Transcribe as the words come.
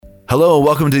Hello,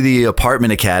 welcome to the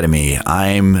Apartment Academy.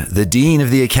 I'm the Dean of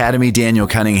the Academy, Daniel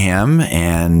Cunningham,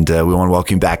 and we want to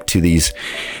welcome you back to these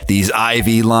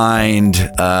ivy-lined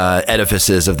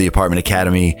edifices of the Apartment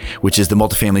Academy, which is the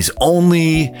multifamily's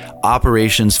only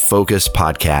operations-focused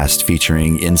podcast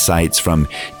featuring insights from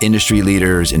industry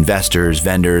leaders, investors,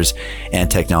 vendors,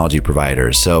 and technology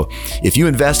providers. So if you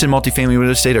invest in multifamily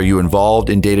real estate, or you involved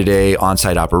in day-to-day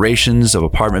on-site operations of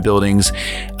apartment buildings,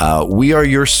 we are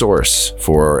your source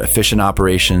for efficient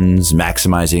operations,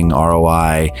 maximizing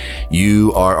ROI.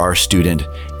 You are our student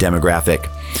demographic.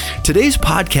 Today's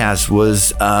podcast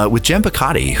was with Jen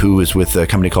Picotti, who is with a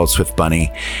company called Swift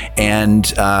Bunny,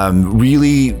 and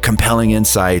really compelling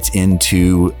insights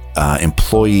into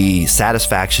employee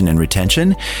satisfaction and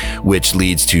retention, which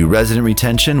leads to resident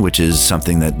retention, which is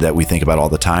something that we think about all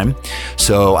the time.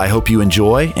 So I hope you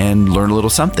enjoy and learn a little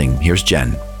something. Here's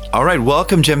Jen. All right,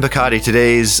 welcome Jen Picotti,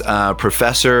 today's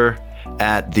professor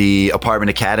at the Apartment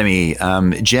Academy.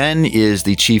 Jen is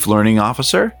the Chief Learning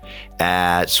Officer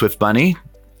at Swift Bunny.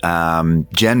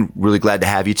 Jen, really glad to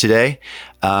have you today.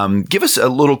 Give us a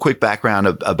little quick background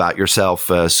about yourself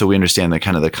so we understand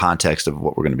the context of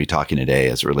what we're going to be talking today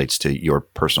as it relates to your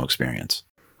personal experience.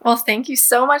 Well, thank you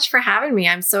so much for having me.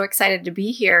 I'm so excited to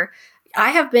be here.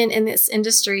 I have been in this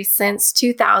industry since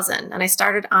 2000, and I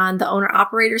started on the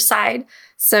owner-operator side.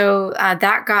 So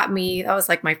that was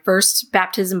like my first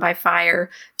baptism by fire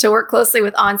to work closely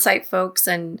with on-site folks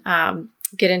and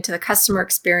get into the customer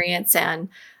experience. And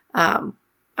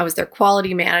I was their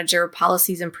quality manager,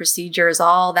 policies and procedures,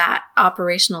 all that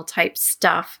operational type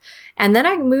stuff. And then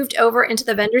I moved over into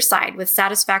the vendor side with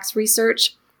Satisfax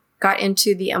Research, got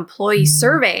into the employee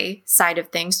survey side of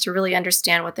things to really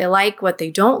understand what they like, what they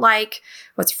don't like,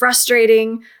 what's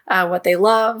frustrating, what they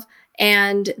love.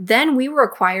 And then we were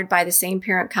acquired by the same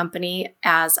parent company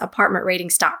as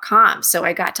apartmentratings.com. So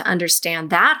I got to understand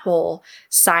that whole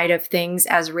side of things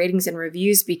as ratings and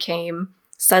reviews became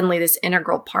suddenly this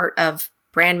integral part of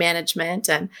brand management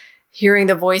and hearing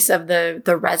the voice of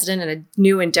the resident in a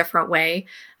new and different way.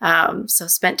 So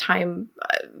spent time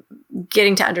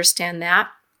getting to understand that.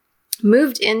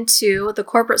 Moved into the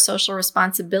corporate social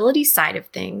responsibility side of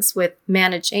things with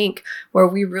Manage Inc., where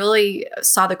we really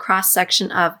saw the cross section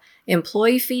of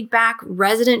employee feedback,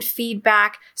 resident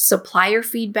feedback, supplier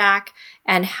feedback,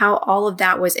 and how all of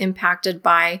that was impacted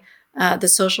by the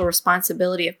social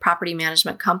responsibility of property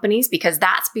management companies, because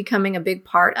that's becoming a big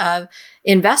part of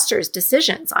investors'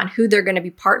 decisions on who they're going to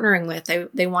be partnering with.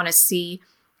 They want to see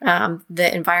the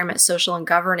environment, social, and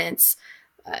governance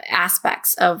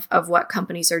aspects of what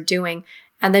companies are doing.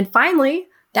 And then finally,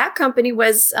 that company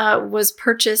was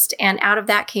purchased, and out of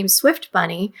that came Swift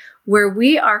Bunny, where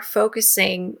we are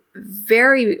focusing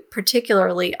very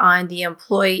particularly on the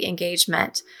employee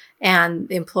engagement and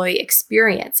the employee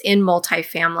experience in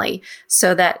multifamily,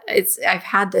 so that I've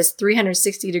had this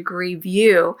 360-degree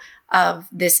view of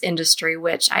this industry,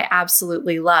 which I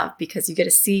absolutely love, because you get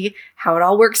to see how it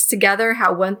all works together,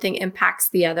 how one thing impacts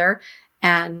the other.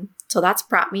 And so that's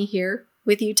brought me here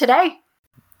with you today.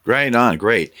 Right on.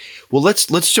 Great. Well,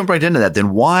 let's jump right into that then.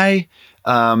 Why?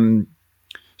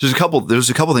 There's a couple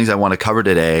things I want to cover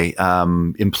today.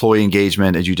 Employee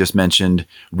engagement, as you just mentioned,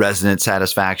 resident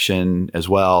satisfaction as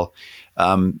well.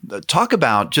 Talk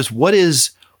about just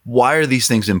why are these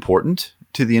things important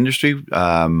to the industry?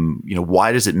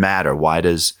 Why does it matter?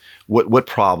 What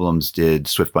problems did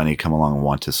Swift Bunny come along and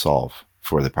want to solve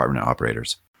for the apartment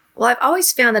operators? Well, I've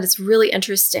always found that it's really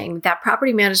interesting that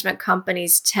property management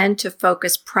companies tend to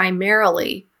focus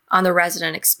primarily on the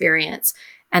resident experience,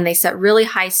 and they set really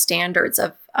high standards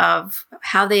of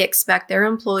how they expect their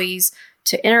employees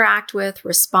to interact with,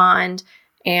 respond,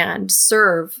 and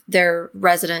serve their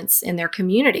residents in their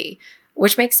community,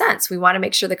 which makes sense. We want to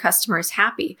make sure the customer is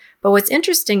happy. But what's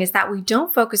interesting is that we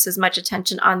don't focus as much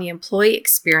attention on the employee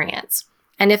experience.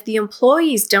 And if the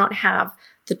employees don't have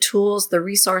the tools, the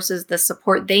resources, the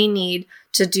support they need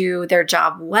to do their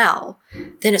job well,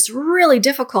 then it's really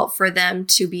difficult for them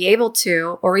to be able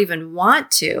to, or even want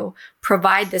to,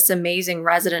 provide this amazing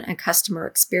resident and customer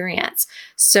experience.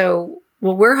 So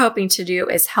what we're hoping to do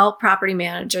is help property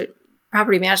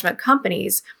management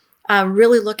companies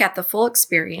really look at the full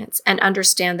experience and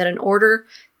understand that in order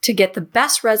to get the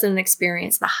best resident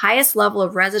experience, the highest level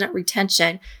of resident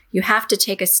retention, you have to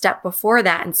take a step before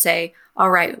that and say, all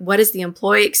right, what is the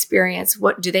employee experience?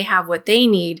 What do they have what they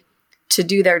need to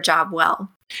do their job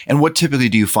well? And what typically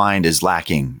do you find is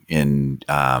lacking in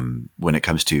when it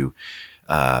comes to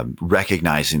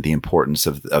recognizing the importance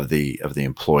of the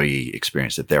employee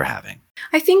experience that they're having?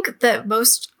 I think that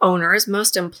most owners,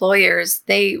 most employers,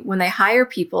 when they hire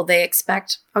people, they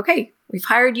expect, okay, We've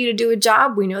hired you to do a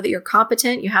job. We know that you're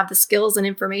competent. You have the skills and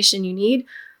information you need.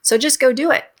 So just go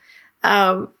do it.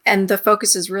 And the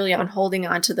focus is really on holding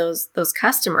on to those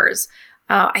customers.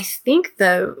 I think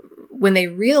when they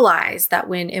realize that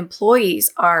when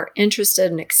employees are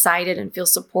interested and excited and feel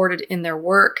supported in their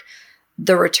work,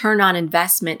 the return on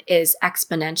investment is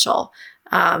exponential.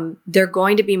 They're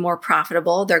going to be more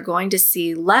profitable. They're going to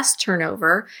see less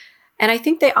turnover. And I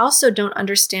think they also don't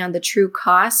understand the true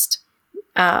cost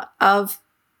of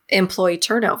employee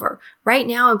turnover. Right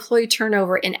now, employee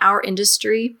turnover in our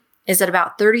industry is at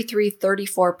about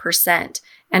 33-34%.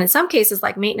 And in some cases,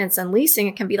 like maintenance and leasing,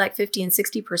 it can be like 50 and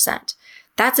 60%.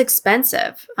 That's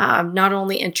expensive, not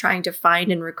only in trying to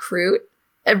find and recruit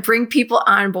and bring people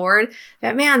on board,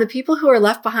 but man, the people who are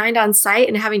left behind on site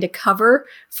and having to cover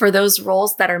for those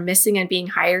roles that are missing and being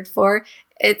hired for,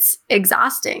 it's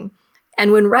exhausting.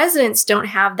 And when residents don't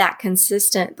have that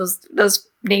consistent, those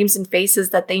names and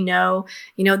faces that they know,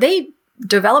 they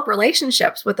develop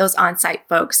relationships with those on-site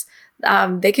folks.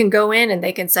 They can go in and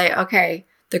they can say, okay,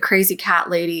 the crazy cat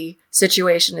lady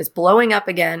situation is blowing up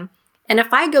again. And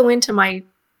if I go into my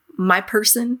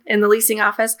person in the leasing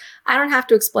office, I don't have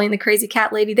to explain the crazy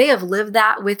cat lady. They have lived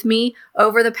that with me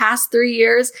over the past 3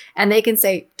 years, and they can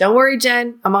say, don't worry,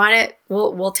 Jen, I'm on it.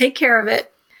 We'll take care of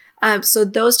it. So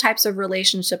those types of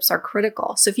relationships are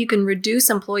critical. So if you can reduce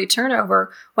employee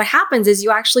turnover, what happens is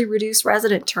you actually reduce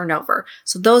resident turnover.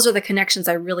 So those are the connections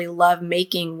I really love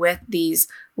making with these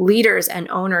leaders and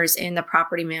owners in the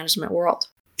property management world.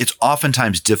 It's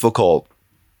oftentimes difficult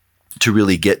to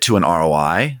really get to an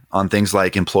ROI on things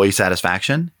like employee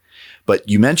satisfaction. But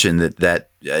you mentioned that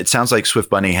it sounds like Swift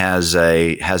Bunny has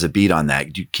a beat on that.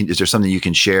 Is there something you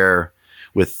can share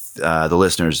with the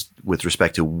listeners with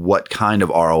respect to what kind of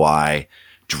ROI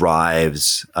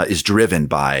is driven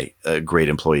by great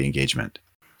employee engagement?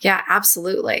 Yeah,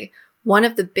 absolutely. One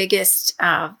of the biggest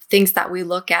things that we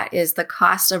look at is the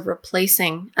cost of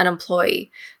replacing an employee.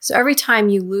 So every time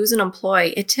you lose an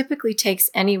employee, it typically takes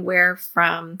anywhere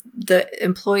from the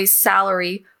employee's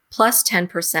salary plus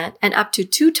 10% and up to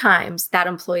 2 times that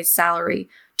employee's salary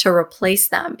to replace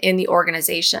them in the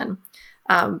organization.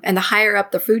 And the higher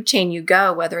up the food chain you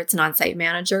go, whether it's an on-site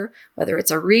manager, whether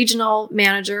it's a regional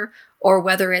manager, or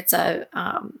whether it's a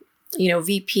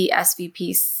VP,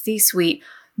 SVP, C-suite,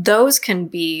 those can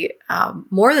be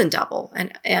more than double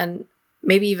and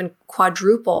maybe even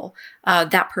quadruple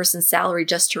that person's salary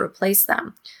just to replace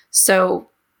them. So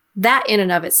that in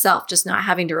and of itself, just not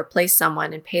having to replace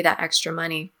someone and pay that extra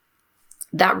money,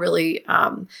 that really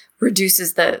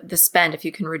reduces the spend if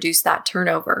you can reduce that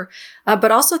turnover.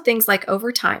 But also things like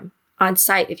overtime on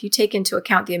site. If you take into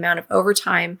account the amount of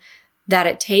overtime that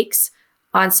it takes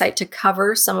on site to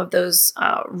cover some of those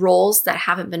roles that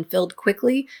haven't been filled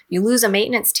quickly, you lose a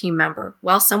maintenance team member.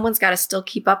 Well, someone's got to still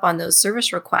keep up on those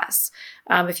service requests.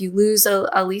 If you lose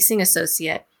a leasing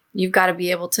associate, you've got to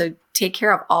be able to take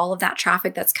care of all of that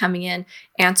traffic that's coming in,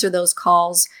 answer those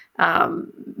calls,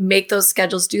 make those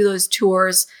schedules, do those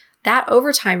tours. That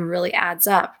overtime really adds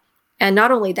up. And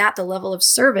not only that, the level of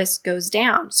service goes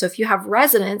down. So if you have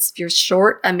residents, if you're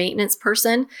short a maintenance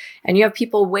person and you have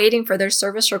people waiting for their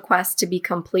service requests to be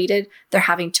completed, they're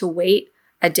having to wait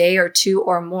a day or 2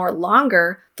 or more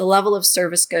longer, the level of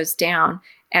service goes down.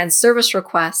 And service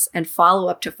requests and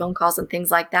follow-up to phone calls and things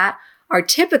like that are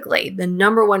typically the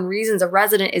number one reasons a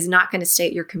resident is not going to stay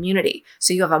at your community.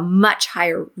 So you have a much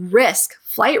higher risk,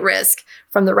 flight risk,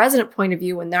 from the resident point of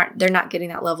view when they're not getting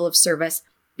that level of service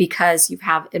because you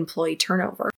have employee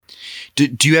turnover. Do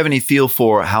you have any feel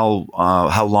for how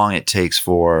long it takes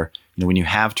for, when you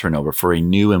have turnover, for a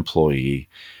new employee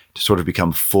to sort of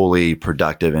become fully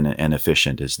productive and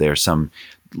efficient? Is there some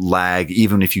lag,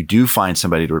 even if you do find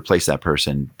somebody to replace that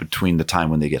person, between the time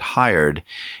when they get hired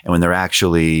and when they're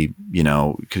actually,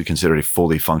 considered a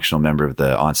fully functional member of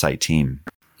the on-site team?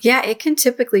 Yeah, it can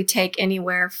typically take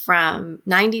anywhere from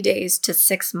 90 days to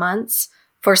 6 months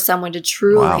for someone to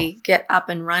truly get up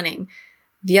and running.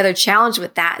 The other challenge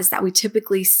with that is that we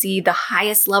typically see the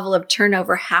highest level of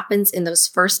turnover happens in those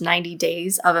first 90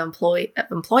 days of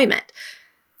employment.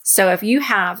 So if you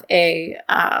have if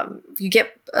you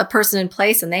get a person in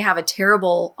place and they have a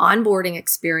terrible onboarding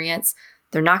experience,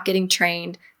 they're not getting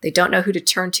trained, they don't know who to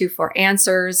turn to for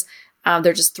answers,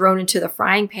 they're just thrown into the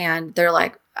frying pan, they're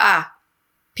like,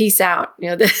 peace out.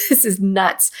 This is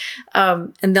nuts.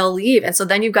 And they'll leave. And so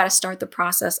then you've got to start the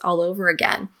process all over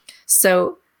again.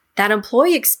 So that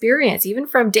employee experience, even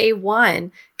from day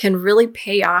one, can really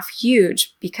pay off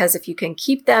huge, because if you can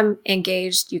keep them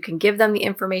engaged, you can give them the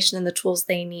information and the tools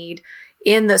they need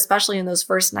especially in those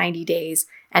first 90 days,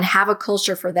 and have a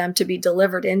culture for them to be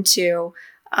delivered into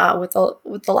with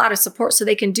a lot of support so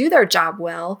they can do their job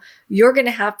well, you're going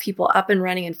to have people up and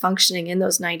running and functioning in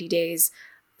those 90 days,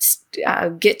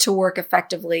 get to work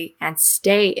effectively and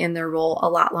stay in their role a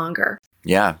lot longer.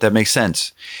 Yeah, that makes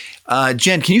sense.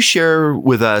 Jen, can you share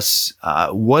with us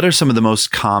what are some of the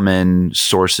most common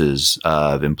sources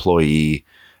of employee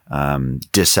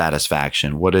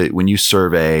dissatisfaction? When you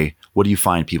survey, what do you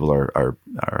find people are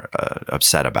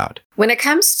upset about? When it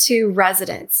comes to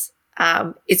residents,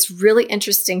 it's really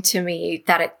interesting to me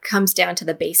that it comes down to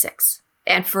the basics.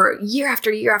 And for year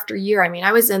after year after year, I mean,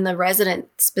 I was in the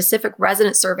specific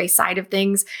resident survey side of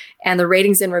things and the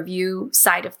ratings and review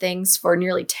side of things for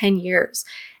nearly 10 years.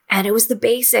 And it was the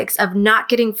basics of not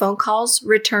getting phone calls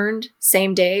returned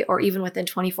same day or even within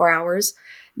 24 hours,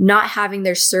 not having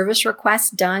their service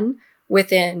requests done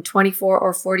within 24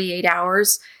 or 48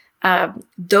 hours.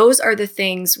 Those are the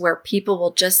things where people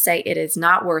will just say, it is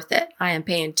not worth it. I am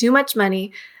paying too much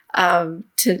money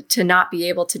to not be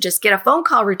able to just get a phone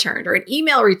call returned or an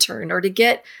email returned or to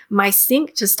get my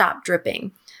sink to stop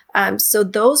dripping. So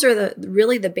those are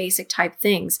really the basic type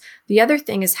things. The other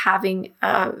thing is having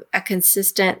a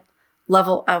consistent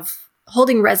level of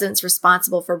holding residents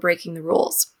responsible for breaking the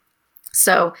rules.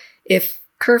 So if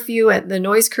the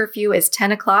noise curfew is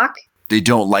 10 o'clock. They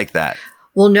don't like that.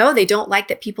 Well, no, they don't like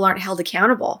that people aren't held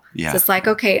accountable. Yeah. So it's like,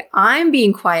 okay, I'm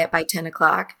being quiet by 10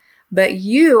 o'clock, but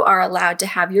you are allowed to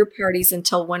have your parties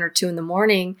until 1 or 2 in the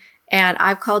morning. And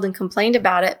I've called and complained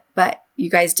about it, but you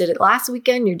guys did it last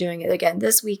weekend. You're doing it again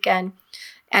this weekend.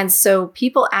 And so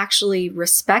people actually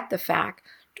respect the fact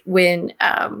when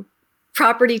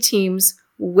property teams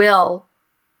will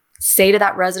say to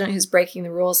that resident who's breaking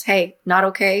the rules, hey, not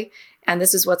okay. And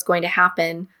this is what's going to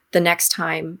happen the next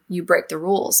time you break the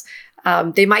rules.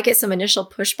 They might get some initial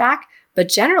pushback, but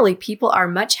generally people are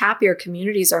much happier.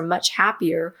 Communities are much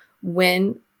happier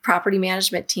when property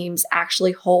management teams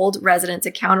actually hold residents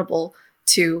accountable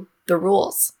to the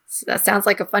rules. So that sounds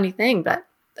like a funny thing, but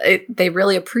they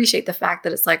really appreciate the fact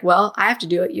that it's like, well, I have to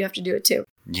do it. You have to do it too.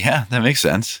 Yeah, that makes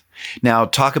sense. Now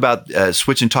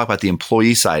switch and talk about the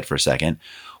employee side for a second.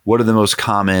 What are the most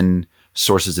common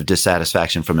sources of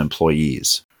dissatisfaction from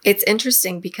employees? It's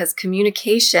interesting because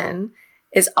communication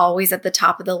is always at the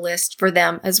top of the list for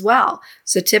them as well.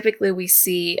 So typically we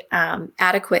see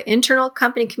adequate internal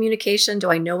company communication. Do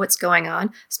I know what's going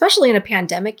on? Especially in a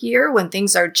pandemic year when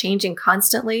things are changing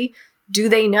constantly. Do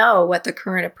they know what the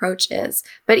current approach is?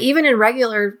 But even in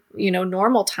regular,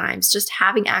 normal times, just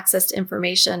having access to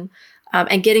information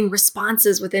and getting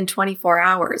responses within 24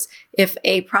 hours. If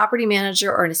a property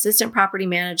manager or an assistant property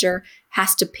manager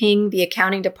has to ping the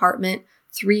accounting department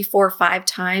 3, 4, 5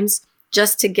 times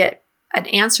just to get an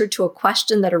answer to a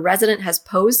question that a resident has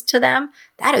posed to them,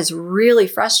 that is really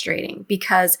frustrating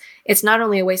because it's not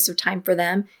only a waste of time for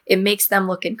them, it makes them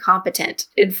look incompetent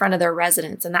in front of their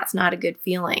residents, and that's not a good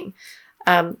feeling.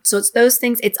 So it's those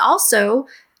things. It's also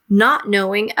not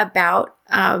knowing about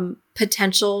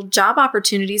potential job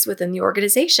opportunities within the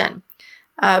organization.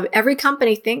 Every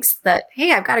company thinks that,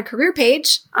 hey, I've got a career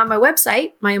page on my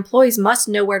website. My employees must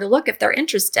know where to look if they're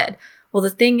interested. Well, the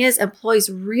thing is, employees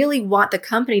really want the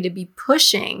company to be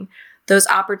pushing those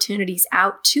opportunities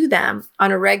out to them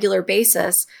on a regular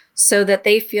basis so that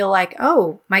they feel like,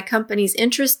 oh, my company's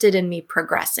interested in me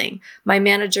progressing. My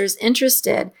manager's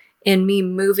interested in me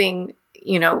moving,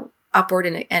 upward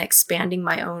and expanding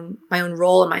my own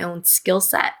role and my own skill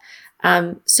set.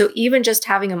 So even just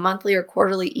having a monthly or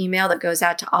quarterly email that goes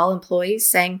out to all employees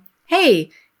saying, hey,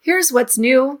 here's what's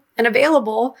new and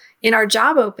available in our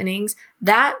job openings,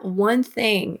 that one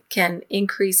thing can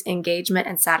increase engagement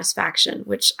and satisfaction,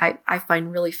 which I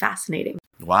find really fascinating.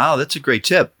 Wow, that's a great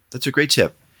tip.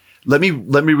 Let me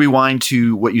rewind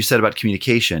to what you said about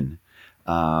communication.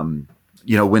 When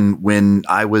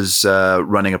I was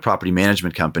running a property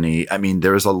management company, I mean,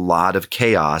 there was a lot of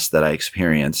chaos that I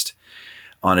experienced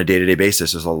on a day-to-day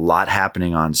basis. There's a lot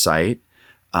happening on site.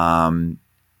 And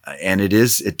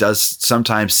it does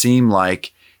sometimes seem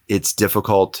like it's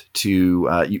difficult to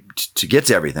get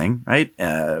to everything, right?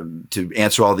 To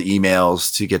answer all the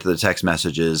emails, to get to the text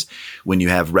messages when you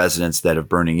have residents that have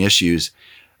burning issues,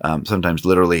 sometimes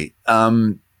literally.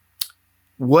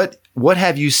 What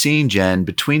have you seen, Jen,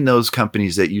 between those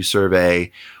companies that you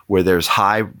survey where there's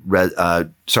high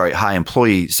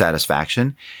employee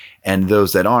satisfaction and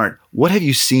those that aren't? What have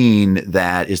you seen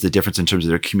that is the difference in terms of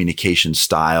their communication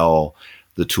style,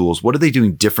 the tools? What are they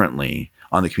doing differently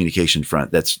on the communication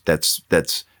front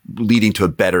that's leading to a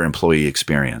better employee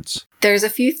experience? There's a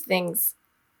few things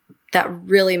that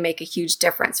really make a huge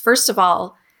difference. First of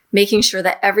all, making sure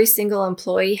that every single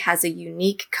employee has a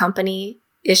unique company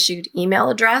issued email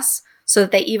address so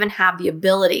that they even have the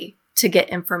ability to get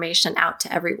information out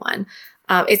to everyone.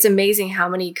 It's amazing how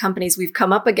many companies we've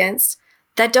come up against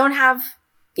that don't have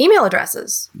email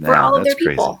addresses for all of their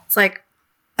people. Crazy. It's like,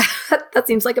 that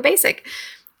seems like a basic.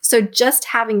 So just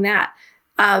having that.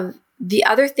 The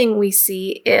other thing we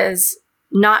see is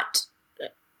not,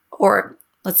 or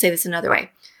let's say this another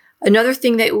way. Another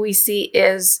thing that we see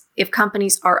is if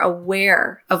companies are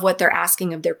aware of what they're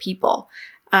asking of their people.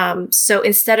 So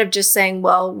instead of just saying,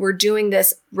 well, we're doing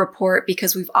this report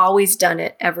because we've always done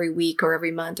it every week or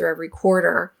every month or every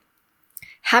quarter,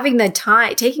 having the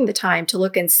time, taking the time to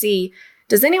look and see,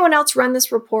 does anyone else run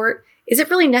this report? Is it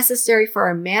really necessary for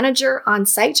our manager on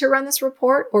site to run this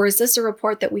report? Or is this a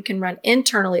report that we can run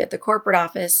internally at the corporate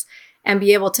office and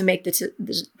be able to make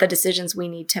the decisions we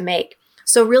need to make?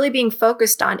 So really being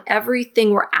focused on everything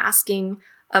we're asking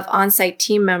of on-site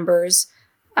team members.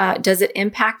 Does it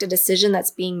impact a decision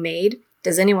that's being made?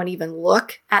 Does anyone even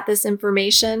look at this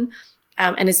information?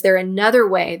 And is there another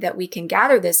way that we can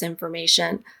gather this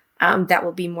information that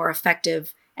will be more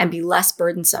effective and be less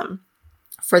burdensome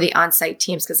for the on-site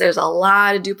teams? Because there's a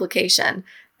lot of duplication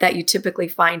that you typically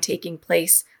find taking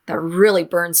place that really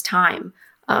burns time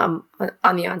on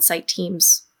the on-site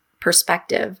team's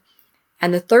perspective.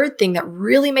 And the third thing that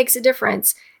really makes a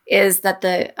difference is that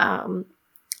the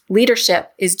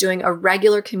leadership is doing a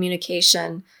regular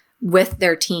communication with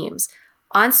their teams.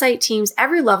 On-site teams,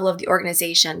 every level of the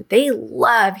organization, they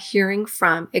love hearing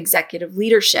from executive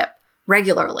leadership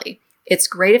regularly. It's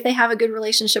great if they have a good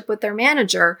relationship with their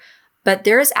manager, but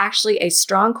there is actually a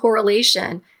strong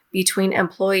correlation between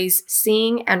employees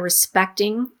seeing and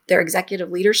respecting their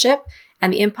executive leadership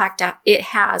and the impact it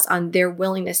has on their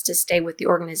willingness to stay with the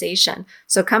organization.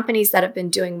 So companies that have been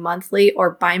doing monthly or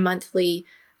bi-monthly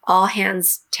all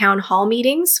hands town hall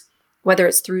meetings, whether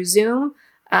it's through Zoom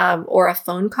or a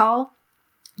phone call,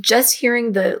 just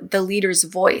hearing the leader's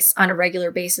voice on a regular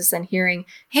basis and hearing,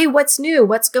 hey, what's new?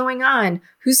 What's going on?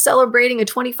 Who's celebrating a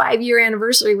 25-year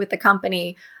anniversary with the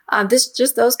company?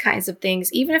 Just those kinds of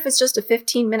things. Even if it's just a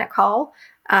 15-minute call,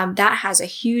 that has a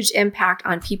huge impact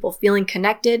on people feeling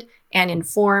connected and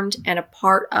informed and a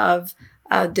part of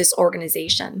this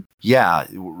organization. Yeah,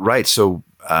 right. So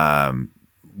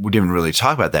we didn't really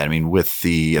talk about that. I mean, with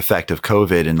the effect of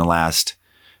COVID in the last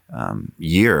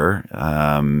year,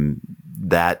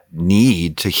 that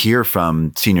need to hear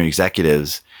from senior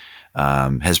executives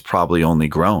has probably only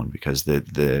grown because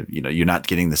you're not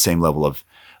getting the same level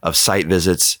of site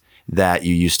visits that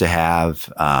you used to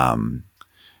have.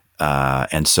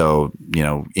 And so,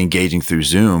 engaging through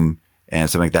Zoom and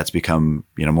something like that's become,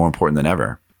 more important than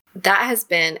ever. That has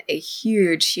been a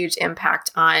huge, huge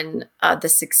impact on the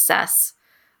success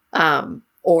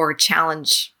or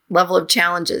level of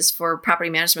challenges for property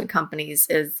management companies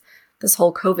is this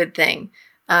whole COVID thing.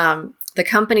 The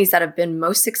companies that have been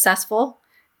most successful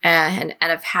and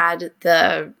have had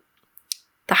the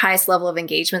highest level of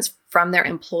engagements from their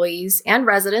employees and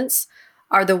residents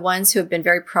are the ones who have been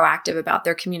very proactive about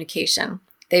their communication.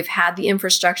 They've had the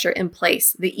infrastructure in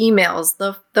place, the emails,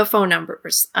 the phone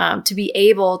numbers, to be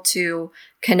able to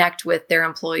connect with their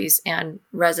employees and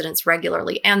residents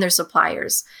regularly and their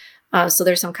suppliers. So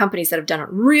there's some companies that have done it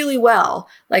really well,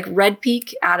 like Red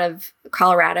Peak out of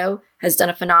Colorado has done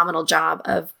a phenomenal job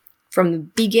of, from the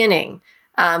beginning,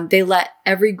 they let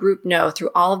every group know through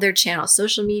all of their channels,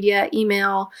 social media,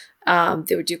 email.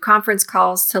 They would do conference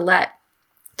calls to let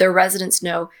their residents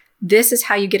know, this is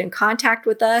how you get in contact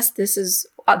with us. This is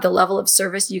the level of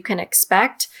service you can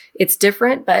expect. It's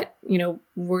different, but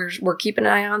we're keeping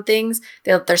an eye on things.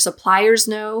 They let their suppliers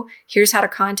know, here's how to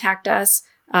contact us.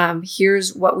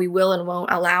 Here's what we will and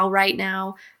won't allow right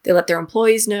now. They let their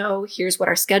employees know, here's what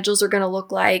our schedules are going to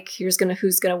look like. Who's going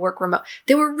to work remote.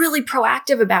 They were really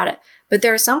proactive about it. But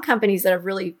there are some companies that have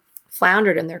really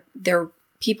floundered and their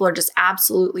people are just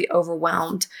absolutely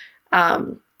overwhelmed.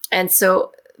 And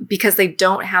so because they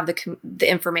don't have the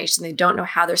information, they don't know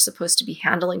how they're supposed to be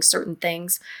handling certain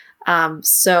things.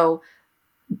 So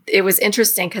it was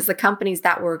interesting because the companies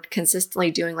that were consistently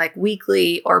doing like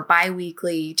weekly or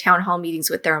bi-weekly town hall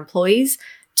meetings with their employees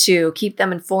to keep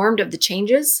them informed of the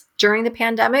changes during the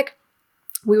pandemic,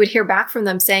 we would hear back from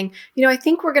them saying, I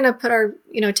think we're going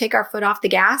to take our foot off the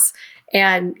gas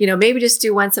and, maybe just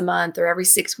do once a month or every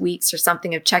 6 weeks or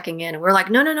something of checking in. And we're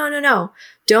like, no.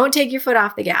 Don't take your foot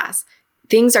off the gas.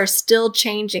 Things are still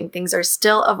changing. Things are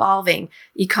still evolving.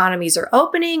 Economies are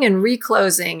opening and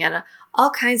reclosing and all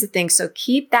kinds of things. So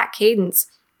keep that cadence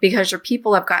because your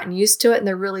people have gotten used to it and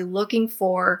they're really looking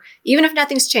for, even if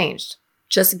nothing's changed,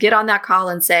 just get on that call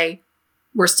and say,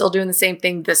 we're still doing the same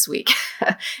thing this week.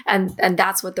 and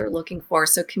that's what they're looking for.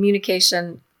 So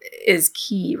communication is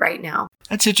key right now.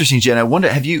 That's interesting, Jen. I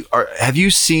wonder, have you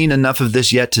seen enough of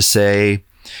this yet to say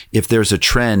if there's a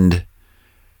trend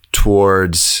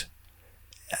towards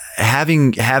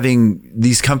having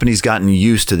these companies gotten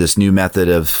used to this new method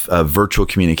of virtual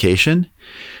communication?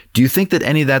 Do you think that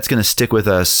any of that's going to stick with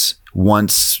us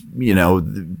once,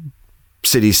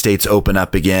 cities, states open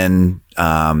up again?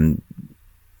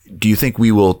 Do you think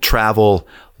we will travel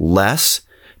less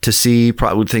to see,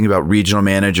 probably think about regional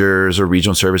managers or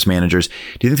regional service managers?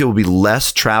 Do you think there will be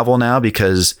less travel now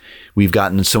because we've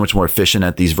gotten so much more efficient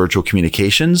at these virtual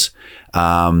communications?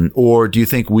 Or do you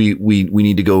think we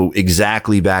need to go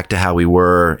exactly back to how we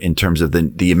were in terms of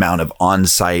the amount of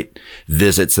on-site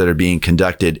visits that are being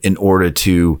conducted in order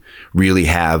to really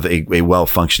have a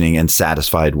well-functioning and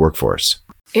satisfied workforce?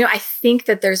 I think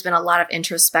that there's been a lot of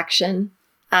introspection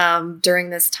during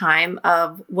this time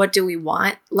of what do we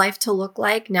want life to look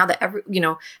like now that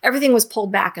everything was pulled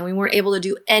back and we weren't able to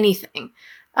do anything.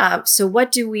 So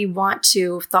what do we want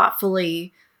to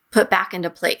thoughtfully put back into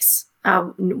place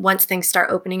once things start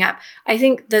opening up? I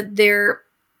think that there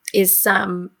is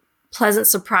some pleasant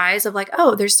surprise of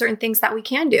there's certain things that we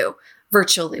can do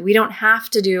virtually. We don't have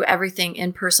to do everything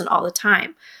in person all the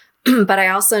time. But I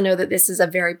also know that this is a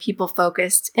very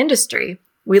people-focused industry.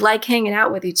 We like hanging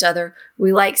out with each other.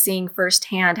 We like seeing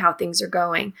firsthand how things are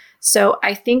going. So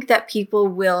I think that people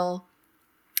will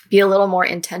be a little more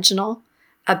intentional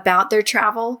about their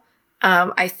travel.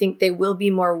 I think they will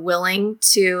be more willing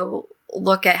to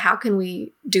look at how can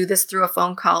we do this through a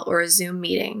phone call or a Zoom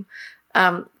meeting.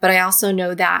 But I also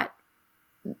know that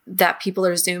people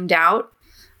are zoomed out.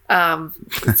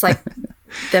 It's like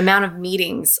the amount of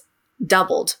meetings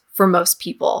doubled for most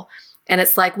people. And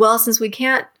it's like, well, since we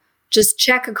can't just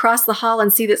check across the hall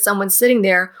and see that someone's sitting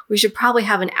there, we should probably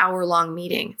have an hour-long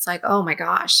meeting. It's like, oh my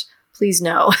gosh, please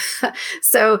no.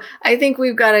 So I think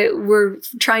we're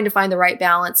trying to find the right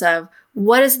balance of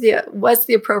what's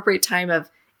the appropriate time of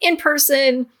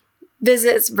in-person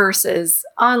visits versus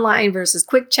online versus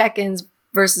quick check-ins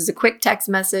versus a quick text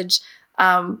message.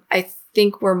 I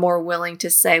think we're more willing to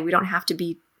say we don't have to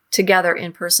be together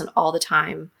in person all the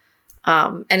time.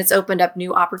 And it's opened up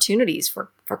new opportunities for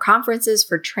conferences,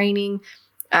 for training,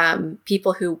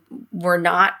 people who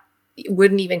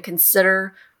wouldn't even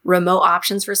consider remote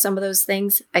options for some of those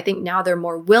things. I think now they're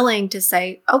more willing to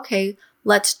say, okay,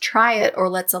 let's try it, or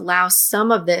let's allow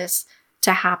some of this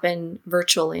to happen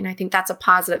virtually. And I think that's a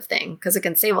positive thing because it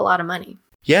can save a lot of money.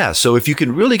 Yeah. So if you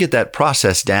can really get that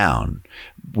process down,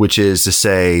 which is to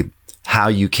say how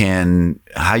you can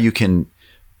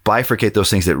bifurcate those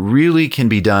things that really can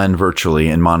be done virtually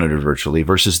and monitored virtually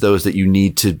versus those that you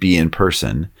need to be in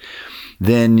person,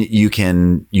 then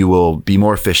you will be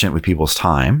more efficient with people's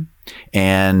time.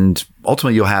 And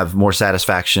ultimately you'll have more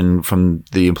satisfaction from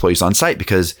the employees on site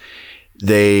because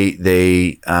you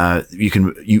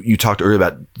talked earlier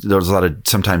about there's a lot of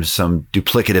sometimes some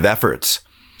duplicative efforts,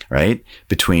 right?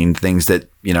 Between things that,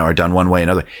 are done one way and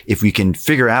another. If we can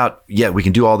figure out, we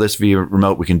can do all this via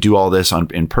remote, we can do all this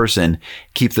in person,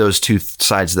 keep those two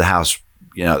sides of the house,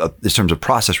 in terms of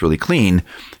process really clean,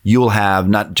 you'll have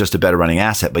not just a better running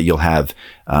asset, but you'll have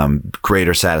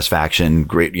greater satisfaction,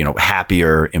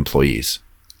 happier employees.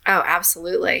 Oh,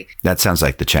 absolutely. That sounds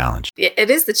like the challenge.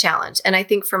 It is the challenge. And I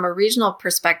think from a regional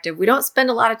perspective, we don't spend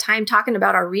a lot of time talking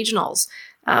about our regionals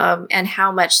and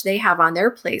how much they have on their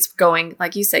plates going,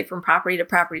 like you say, from property to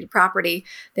property to property.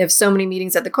 They have so many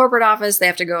meetings at the corporate office. They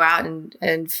have to go out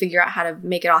and figure out how to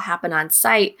make it all happen on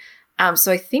site.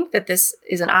 So I think that this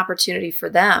is an opportunity for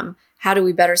them. How do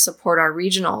we better support our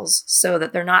regionals so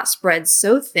that they're not spread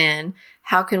so thin?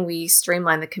 How can we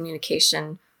streamline the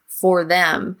communication for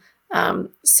them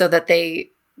so that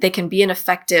they can be an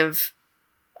effective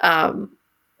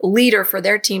leader for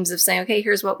their teams of saying, okay,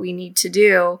 here's what we need to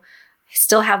do.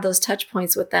 Still have those touch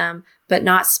points with them, but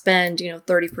not spend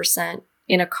 30%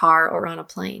 in a car or on a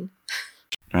plane.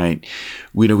 Right.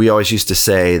 We always used to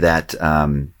say that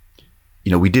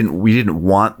we didn't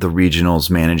want the regionals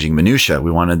managing minutia.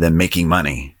 We wanted them making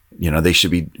money. They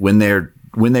should be when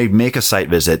they make a site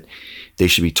visit, they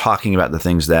should be talking about the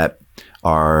things that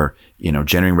are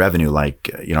generating revenue. Like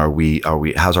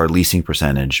how's our leasing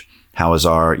percentage? How is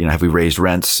our have we raised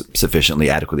rents sufficiently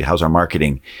adequately? How's our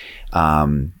marketing?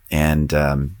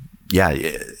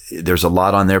 There's a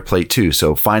lot on their plate too.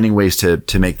 So finding ways to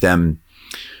make them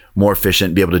more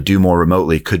efficient, be able to do more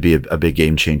remotely could be a big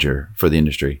game changer for the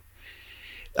industry.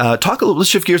 Let's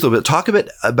shift gears a little bit. Talk a bit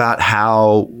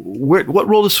about what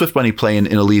role does Swift Money play in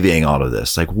alleviating all of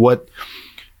this? Like what,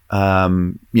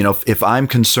 if I'm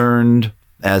concerned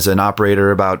as an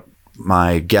operator about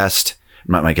my guest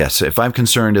my guess, if I'm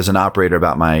concerned as an operator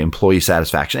about my employee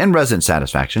satisfaction and resident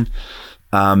satisfaction,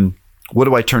 what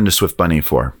do I turn to Swift Bunny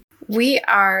for? We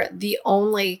are the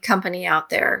only company out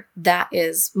there that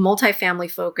is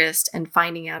multifamily focused and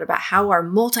finding out about how are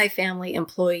multifamily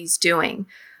employees doing,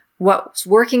 what's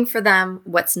working for them,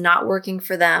 what's not working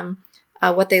for them,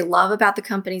 what they love about the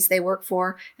companies they work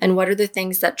for, and what are the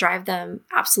things that drive them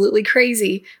absolutely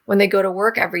crazy when they go to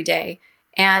work every day.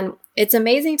 And it's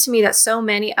amazing to me that so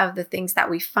many of the things that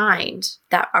we find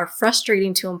that are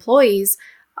frustrating to employees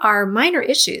are minor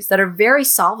issues that are very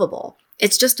solvable.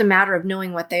 It's just a matter of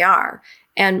knowing what they are.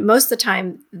 And most of the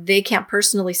time, they can't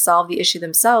personally solve the issue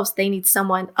themselves. They need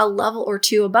someone a level or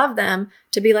two above them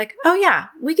to be like, oh yeah,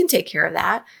 we can take care of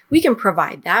that. We can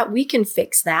provide that. We can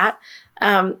fix that.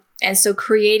 And so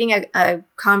creating a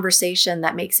conversation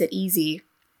that makes it easy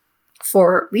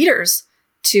for leaders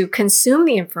to consume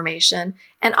the information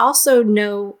and also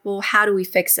know, well, how do we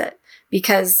fix it?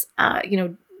 Because,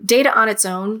 data on its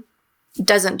own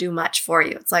doesn't do much for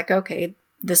you. It's like, okay,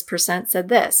 this percent said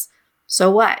this.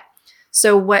 So what?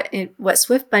 So what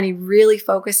Swift Bunny really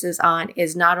focuses on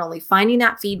is not only finding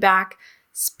that feedback,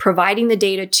 providing the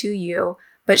data to you,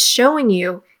 but showing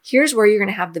you, here's where you're going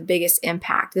to have the biggest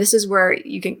impact. This is where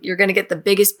you're going to get the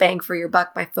biggest bang for your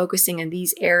buck by focusing in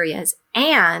these areas.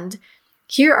 And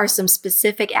here are some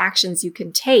specific actions you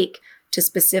can take to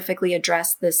specifically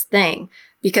address this thing.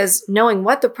 Because knowing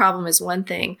what the problem is one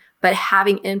thing, but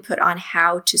having input on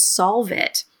how to solve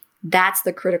it, that's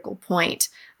the critical point.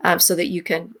 So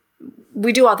that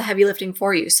we do all the heavy lifting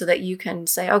for you so that you can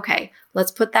say, okay,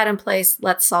 let's put that in place.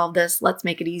 Let's solve this. Let's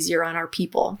make it easier on our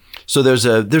people. So there's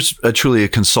a truly a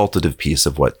consultative piece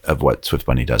of what Swift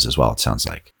Bunny does as well, it sounds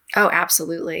like. Oh,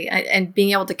 absolutely. And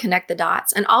being able to connect the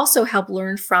dots and also help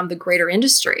learn from the greater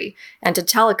industry and to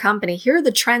tell a company, here are the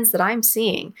trends that I'm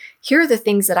seeing. Here are the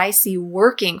things that I see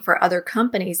working for other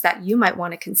companies that you might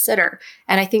want to consider.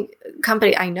 And I think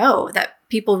I know that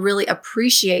people really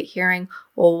appreciate hearing,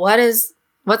 well,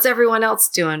 what's everyone else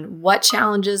doing? What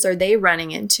challenges are they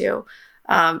running into?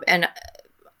 And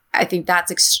I think that's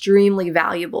extremely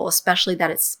valuable, especially that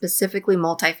it's specifically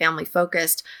multifamily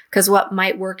focused, because what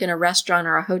might work in a restaurant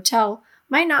or a hotel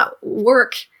might not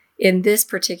work in this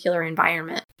particular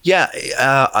environment. Yeah,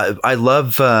 I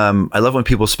love when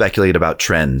people speculate about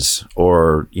trends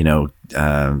or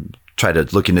try to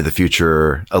look into the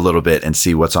future a little bit and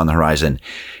see what's on the horizon.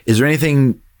 Is there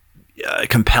anything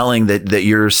compelling that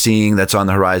you're seeing that's on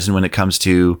the horizon when it comes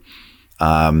to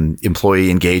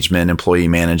employee engagement, employee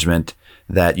management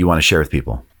that you want to share with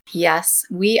people? Yes,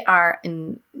 we are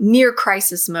in near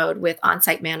crisis mode with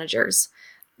on-site managers.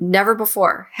 Never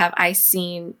before have I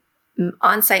seen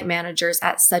on-site managers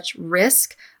at such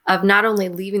risk of not only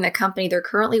leaving the company they're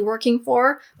currently working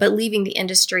for, but leaving the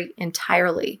industry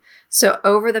entirely. So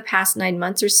over the past 9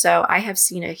 months or so, I have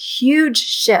seen a huge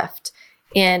shift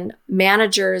in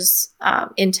managers'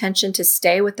 intention to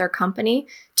stay with their company.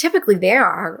 Typically, they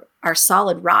are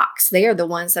solid rocks. They are the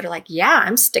ones that are like, yeah,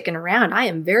 I'm sticking around. I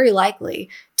am very likely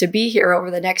to be here over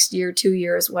the next year, 2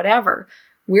 years, whatever.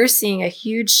 We're seeing a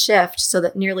huge shift so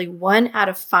that nearly 1 out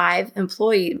of 5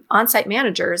 employee on-site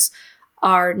managers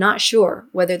are not sure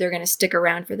whether they're going to stick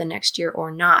around for the next year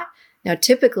or not. Now,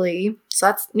 typically, so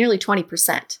that's nearly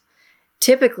 20%.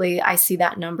 Typically, I see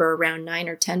that number around 9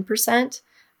 or 10%.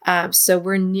 So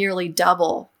we're nearly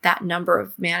double that number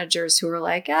of managers who are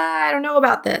like, I don't know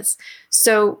about this.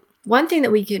 So one thing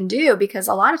that we can do, because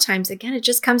a lot of times, again, it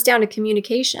just comes down to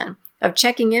communication, of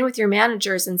checking in with your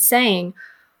managers and saying,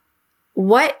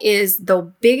 what is the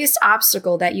biggest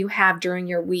obstacle that you have during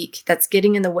your week that's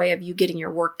getting in the way of you getting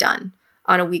your work done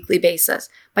on a weekly basis?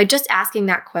 By just asking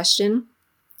that question,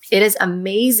 it is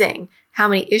amazing how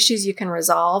many issues you can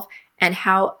resolve and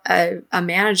how a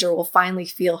manager will finally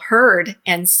feel heard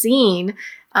and seen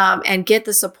and get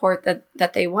the support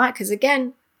that they want. Because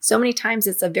again, so many times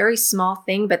it's a very small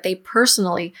thing, but they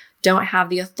personally don't have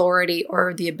the authority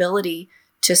or the ability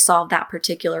to solve that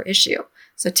particular issue.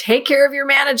 So take care of your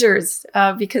managers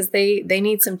because they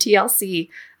need some TLC.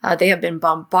 They have been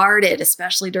bombarded,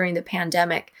 especially during the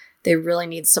pandemic. They really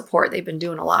need support. They've been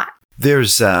doing a lot.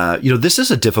 There's, this is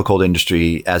a difficult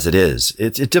industry as it is.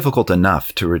 It's difficult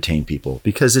enough to retain people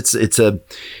because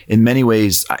in many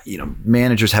ways,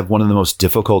 managers have one of the most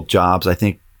difficult jobs I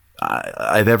think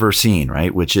I've ever seen,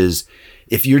 right? Which is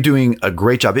if you're doing a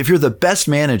great job, if you're the best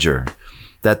manager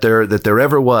that there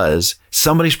ever was,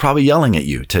 somebody's probably yelling at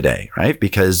you today, right?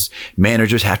 Because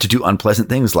managers have to do unpleasant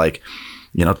things like,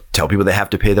 tell people they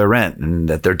have to pay their rent and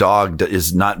that their dog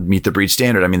does not meet the breed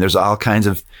standard. I mean, there's all kinds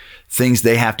of things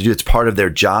they have to do. It's part of their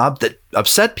job that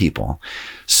upset people.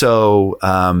 So,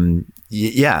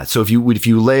 Yeah. So if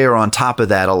you layer on top of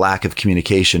that a lack of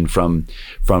communication from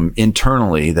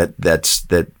internally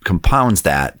that compounds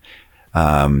that,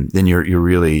 then you're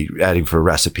really adding for a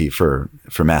recipe for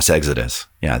mass exodus.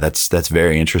 Yeah, that's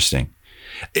very interesting.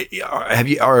 Have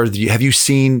you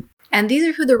seen? And these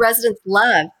are who the residents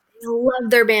love. They love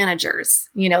their managers.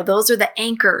 Those are the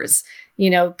anchors.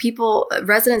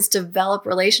 Residents develop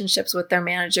relationships with their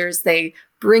managers. They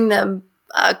bring them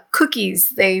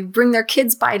cookies. They bring their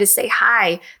kids by to say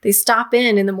hi. They stop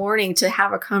in the morning to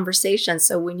have a conversation.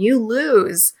 So when you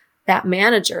lose that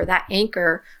manager, that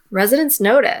anchor, residents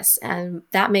notice, and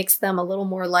that makes them a little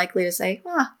more likely to say,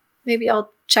 maybe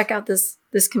I'll check out this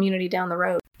community down the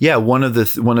road. Yeah, one of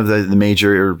the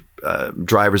major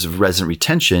drivers of resident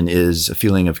retention is a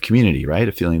feeling of community, right?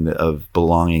 A feeling of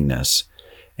belongingness,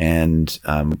 and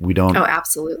we don't. Oh,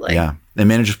 absolutely. Yeah, and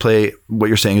managers play what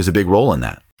you're saying is a big role in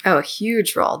that. Oh, a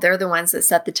huge role. They're the ones that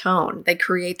set the tone. They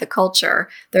create the culture.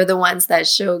 They're the ones that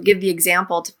give the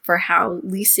example for how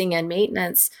leasing and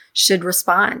maintenance should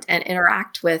respond and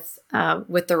interact with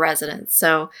the residents.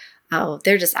 So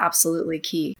they're just absolutely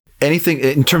key. Anything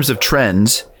in terms of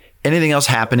trends, anything else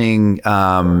happening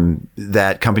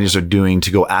that companies are doing to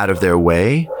go out of their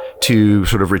way to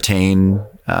sort of retain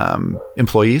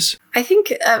employees? I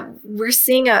think we're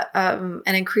seeing an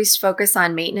increased focus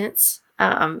on maintenance.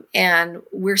 And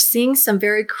we're seeing some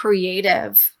very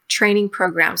creative training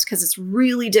programs because it's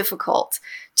really difficult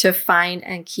to find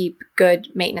and keep good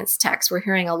maintenance techs. We're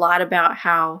hearing a lot about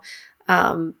how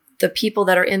the people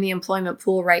that are in the employment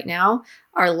pool right now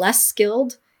are less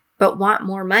skilled, but want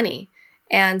more money.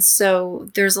 And so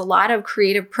there's a lot of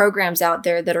creative programs out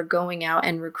there that are going out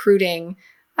and recruiting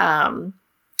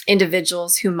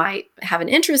individuals who might have an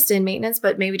interest in maintenance,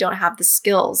 but maybe don't have the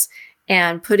skills,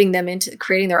 and putting them into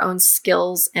creating their own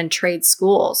skills and trade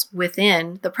schools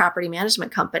within the property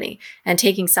management company, and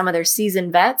taking some of their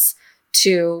seasoned vets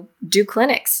to do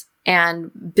clinics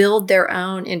and build their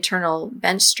own internal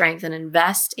bench strength and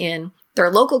invest in their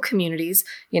local communities,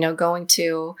 going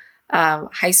to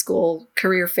high school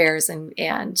career fairs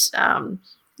and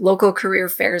local career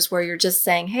fairs where you're just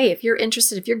saying, hey, if you're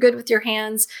interested, if you're good with your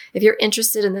hands, if you're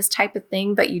interested in this type of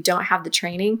thing, but you don't have the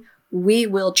training, we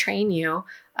will train you.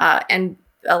 And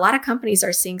a lot of companies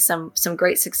are seeing some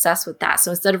great success with that.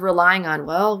 So instead of relying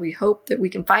on, we hope that we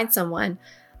can find someone,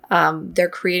 they're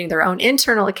creating their own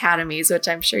internal academies, which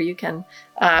I'm sure you can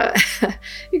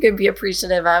be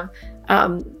appreciative of.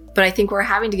 But I think we're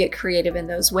having to get creative in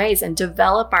those ways and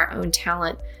develop our own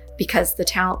talent, because the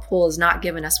talent pool is not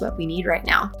giving us what we need right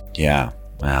now. Yeah,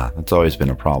 wow, that's always been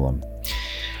a problem.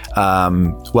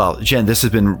 Well, Jen, this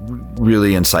has been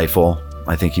really insightful.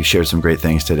 I think you've shared some great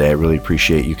things today. I really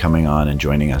appreciate you coming on and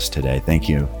joining us today. Thank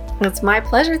you. It's my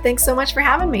pleasure. Thanks so much for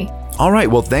having me. All right.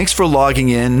 Well, thanks for logging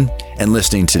in and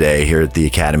listening today here at the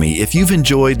Academy. If you've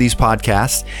enjoyed these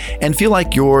podcasts and feel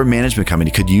like your management company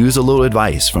could use a little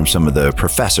advice from some of the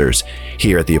professors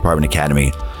here at the Apartment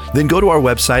Academy, then go to our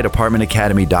website,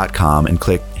 apartmentacademy.com, and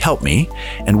click Help Me,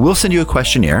 and we'll send you a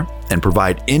questionnaire and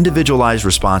provide individualized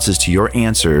responses to your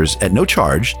answers at no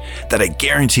charge that I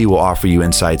guarantee will offer you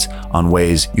insights on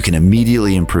ways you can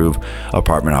immediately improve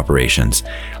apartment operations.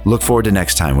 Look forward to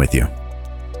next time with you.